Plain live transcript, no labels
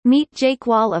Meet Jake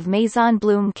Wall of Maison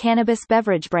Bloom Cannabis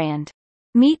Beverage brand.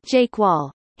 Meet Jake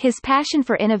Wall. His passion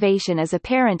for innovation is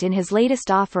apparent in his latest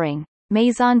offering,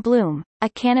 Maison Bloom, a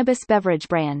cannabis beverage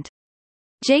brand.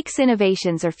 Jake's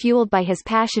innovations are fueled by his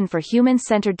passion for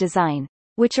human-centered design,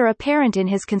 which are apparent in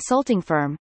his consulting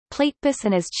firm, Cannabis,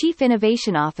 and as Chief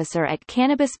Innovation Officer at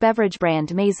cannabis beverage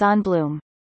brand Maison Bloom.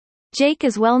 Jake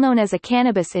is well known as a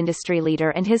cannabis industry leader,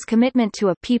 and his commitment to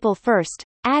a people-first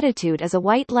attitude is a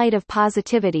white light of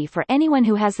positivity for anyone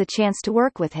who has the chance to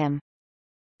work with him.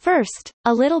 First,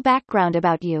 a little background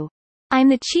about you. I'm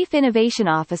the Chief Innovation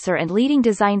Officer and leading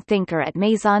design thinker at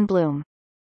Maison Bloom.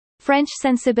 French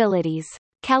sensibilities.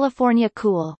 California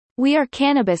cool. We are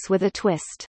cannabis with a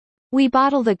twist. We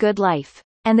bottle the good life.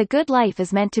 And the good life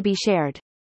is meant to be shared.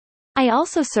 I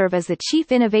also serve as the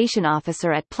Chief Innovation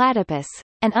Officer at Platypus,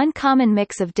 an uncommon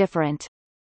mix of different.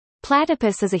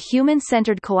 Platypus is a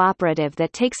human-centered cooperative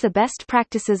that takes the best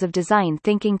practices of design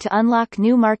thinking to unlock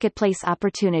new marketplace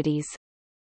opportunities.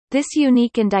 This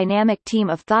unique and dynamic team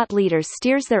of thought leaders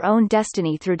steers their own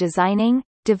destiny through designing,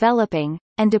 developing,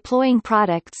 and deploying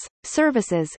products,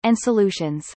 services, and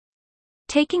solutions.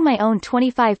 Taking my own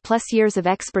 25-plus years of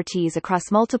expertise across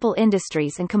multiple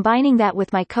industries and combining that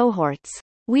with my cohorts,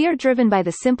 we are driven by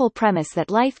the simple premise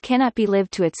that life cannot be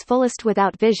lived to its fullest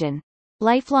without vision,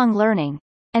 lifelong learning,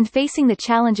 and facing the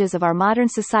challenges of our modern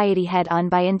society head-on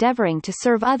by endeavoring to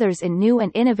serve others in new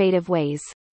and innovative ways.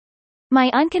 My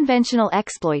unconventional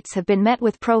exploits have been met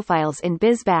with profiles in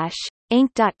BizBash,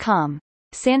 Inc.com,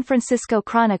 San Francisco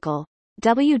Chronicle,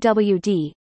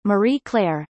 WWD, Marie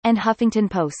Claire, and Huffington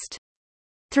Post.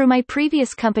 Through my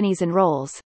previous companies and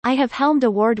roles, I have helmed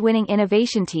award-winning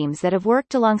innovation teams that have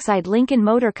worked alongside Lincoln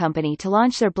Motor Company to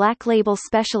launch their Black Label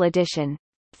Special Edition,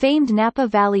 famed Napa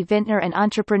Valley vintner and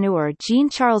entrepreneur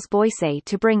Jean-Charles Boisset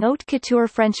to bring haute couture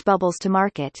French bubbles to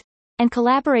market, and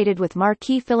collaborated with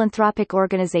marquee philanthropic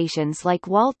organizations like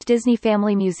Walt Disney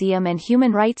Family Museum and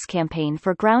Human Rights Campaign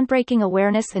for groundbreaking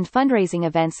awareness and fundraising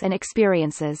events and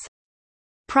experiences.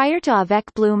 Prior to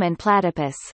Avec Bloom and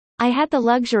Platypus, I had the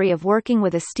luxury of working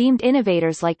with esteemed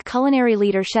innovators like culinary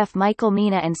leader Chef Michael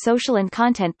Mina and social and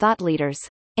content thought leaders,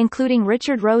 including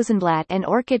Richard Rosenblatt and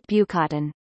Orchid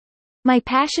Bucotton. My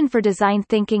passion for design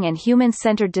thinking and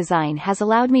human-centered design has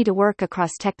allowed me to work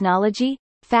across technology,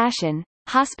 fashion,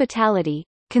 hospitality,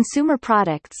 consumer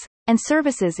products, and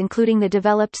services, including the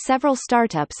developed several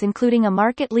startups, including a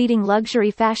market-leading luxury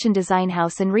fashion design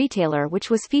house and retailer which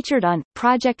was featured on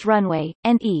Project Runway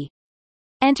and E!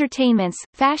 Entertainment's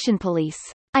Fashion Police.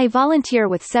 I volunteer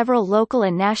with several local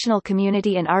and national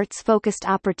community and arts-focused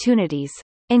opportunities,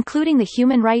 including the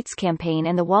Human Rights Campaign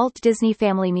and the Walt Disney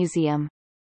Family Museum.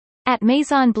 At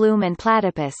Maison Bloom and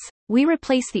Platypus, we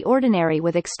replace the ordinary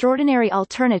with extraordinary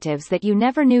alternatives that you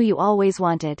never knew you always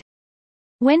wanted.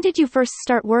 When did you first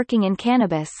start working in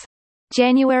cannabis?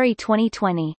 January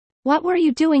 2020. What were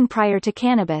you doing prior to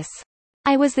cannabis?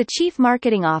 I was the Chief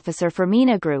Marketing Officer for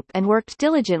Mina Group and worked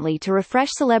diligently to refresh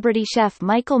celebrity chef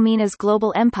Michael Mina's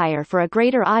global empire for a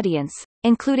greater audience,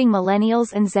 including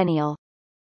millennials and zennial.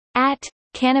 At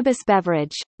Cannabis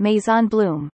Beverage, Maison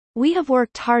Bloom, we have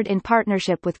worked hard in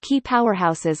partnership with key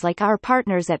powerhouses like our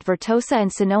partners at Vertosa and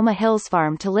Sonoma Hills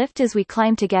Farm to lift as we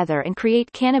climb together and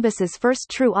create cannabis's first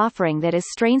true offering that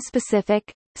is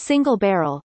strain-specific,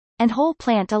 single-barrel, and whole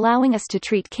plant, allowing us to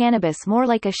treat cannabis more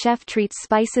like a chef treats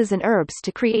spices and herbs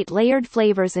to create layered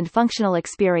flavors and functional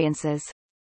experiences.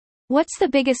 What's the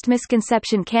biggest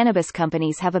misconception cannabis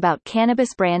companies have about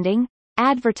cannabis branding,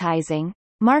 advertising,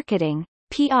 marketing,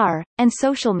 PR, and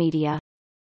social media?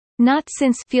 Not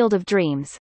since Field of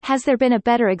Dreams has there been a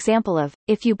better example of,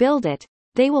 if you build it,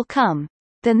 they will come,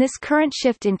 than this current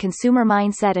shift in consumer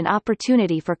mindset and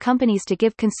opportunity for companies to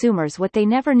give consumers what they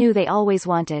never knew they always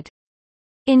wanted.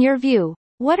 In your view,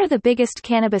 what are the biggest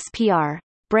cannabis PR,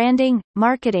 branding,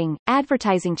 marketing,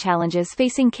 advertising challenges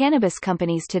facing cannabis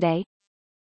companies today?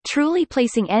 Truly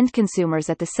placing end consumers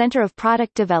at the center of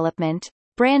product development,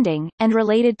 branding, and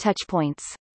related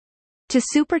touchpoints. To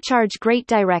supercharge great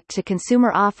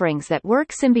direct-to-consumer offerings that work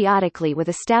symbiotically with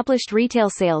established retail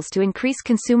sales to increase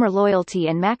consumer loyalty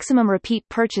and maximum repeat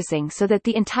purchasing so that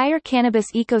the entire cannabis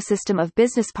ecosystem of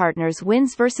business partners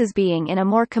wins versus being in a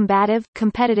more combative,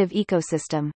 competitive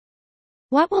ecosystem.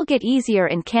 What will get easier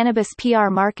in cannabis PR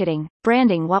marketing,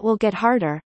 branding? What will get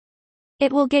harder?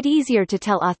 It will get easier to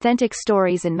tell authentic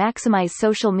stories and maximize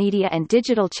social media and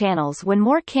digital channels when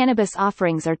more cannabis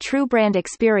offerings are true brand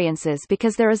experiences,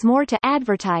 because there is more to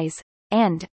advertise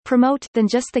and promote than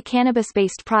just the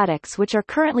cannabis-based products which are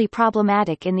currently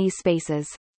problematic in these spaces.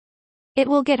 It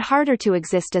will get harder to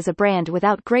exist as a brand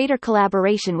without greater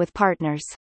collaboration with partners.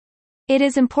 It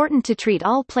is important to treat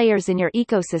all players in your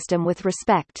ecosystem with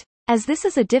respect, as this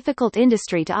is a difficult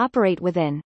industry to operate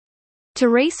within. To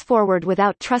race forward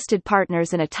without trusted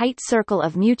partners in a tight circle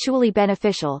of mutually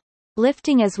beneficial,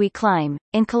 lifting as we climb,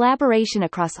 in collaboration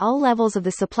across all levels of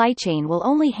the supply chain will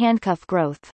only handcuff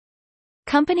growth.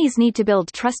 Companies need to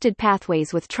build trusted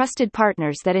pathways with trusted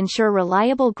partners that ensure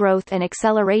reliable growth and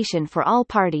acceleration for all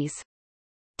parties.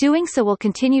 Doing so will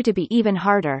continue to be even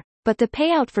harder, but the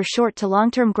payout for short to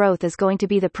long-term growth is going to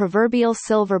be the proverbial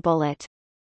silver bullet.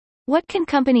 What can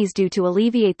companies do to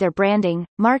alleviate their branding,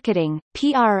 marketing,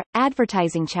 PR,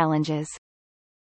 advertising challenges?